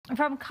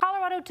From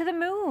Colorado to the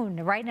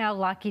moon. Right now,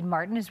 Lockheed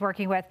Martin is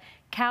working with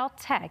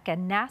Caltech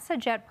and NASA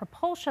Jet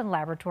Propulsion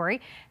Laboratory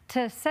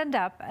to send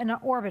up an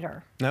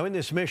orbiter. Now, in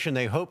this mission,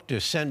 they hope to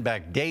send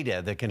back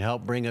data that can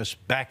help bring us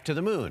back to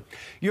the moon.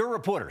 Your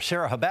reporter,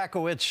 Sarah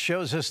Habakowitz,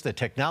 shows us the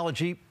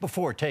technology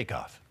before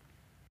takeoff.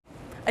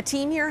 A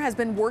team here has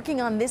been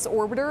working on this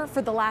orbiter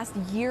for the last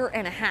year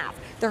and a half.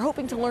 They're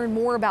hoping to learn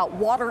more about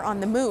water on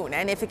the moon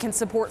and if it can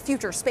support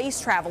future space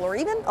travel or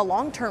even a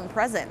long-term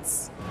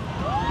presence.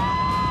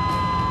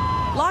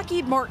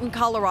 Lockheed Martin,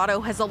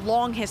 Colorado has a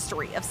long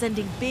history of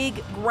sending big,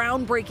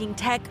 groundbreaking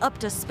tech up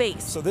to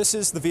space. So this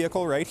is the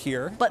vehicle right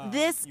here. But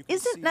this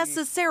isn't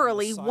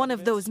necessarily one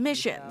of those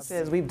missions.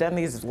 We've done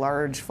these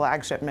large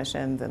flagship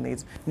missions and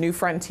these New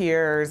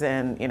Frontiers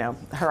and,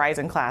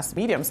 Horizon class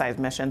medium-sized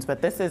missions,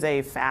 but this is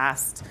a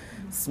fast,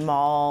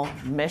 small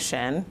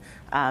mission.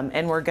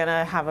 And we're going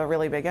to have a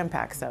really big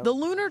impact. So the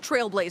Lunar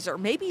Trailblazer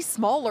may be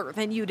smaller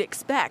than you'd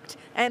expect,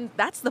 and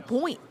that's the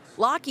point.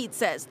 Lockheed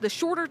says the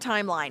shorter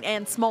timeline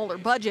and smaller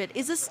budget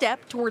is a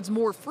step towards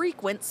more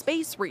frequent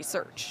space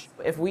research.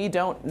 If we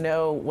don't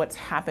know what's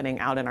happening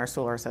out in our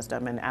solar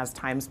system, and as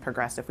time's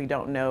progressed, if we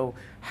don't know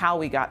how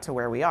we got to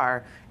where we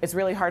are, it's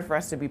really hard for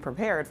us to be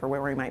prepared for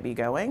where we might be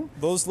going.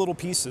 Those little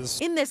pieces.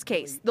 In this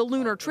case, the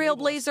Lunar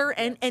Trailblazer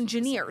and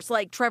engineers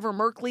like Trevor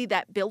Merkley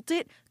that built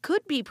it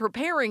could be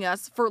preparing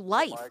us for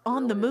life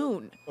on the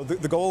moon.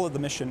 The goal of the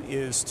mission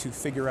is to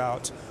figure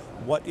out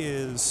what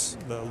is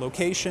the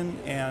location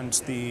and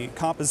the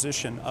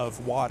composition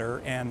of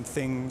water and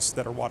things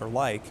that are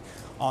water-like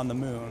on the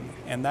moon.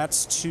 And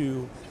that's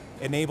to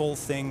enable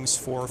things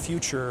for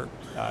future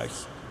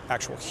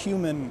actual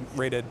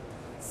human-rated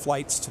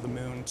flights to the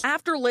moon.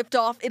 After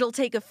liftoff, it'll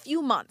take a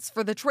few months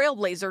for the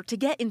Trailblazer to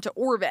get into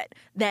orbit.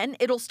 Then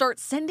it'll start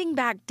sending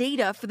back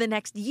data for the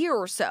next year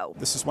or so.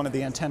 This is one of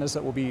the antennas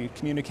that will be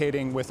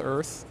communicating with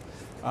Earth,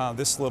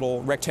 this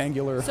little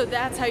rectangular. So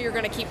that's how you're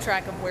going to keep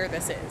track of where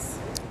this is?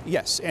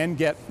 Yes, and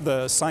get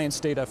the science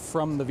data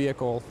from the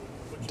vehicle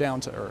down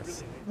to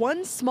Earth.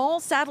 One small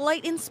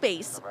satellite in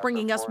space,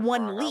 bringing us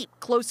one leap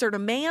closer to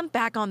man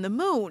back on the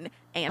moon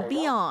and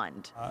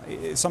beyond.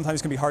 It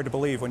sometimes can be hard to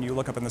believe when you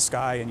look up in the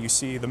sky and you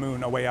see the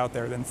moon away out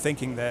there, then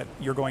thinking that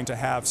you're going to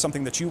have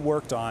something that you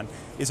worked on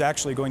is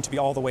actually going to be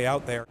all the way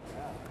out there.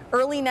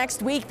 Early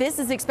next week, this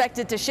is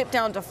expected to ship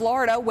down to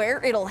Florida,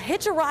 where it'll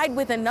hitch a ride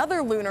with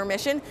another lunar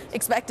mission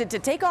expected to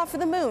take off for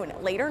the moon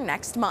later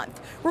next month.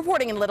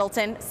 Reporting in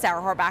Littleton,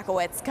 Sarah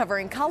Habakowitz,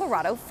 covering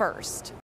Colorado First.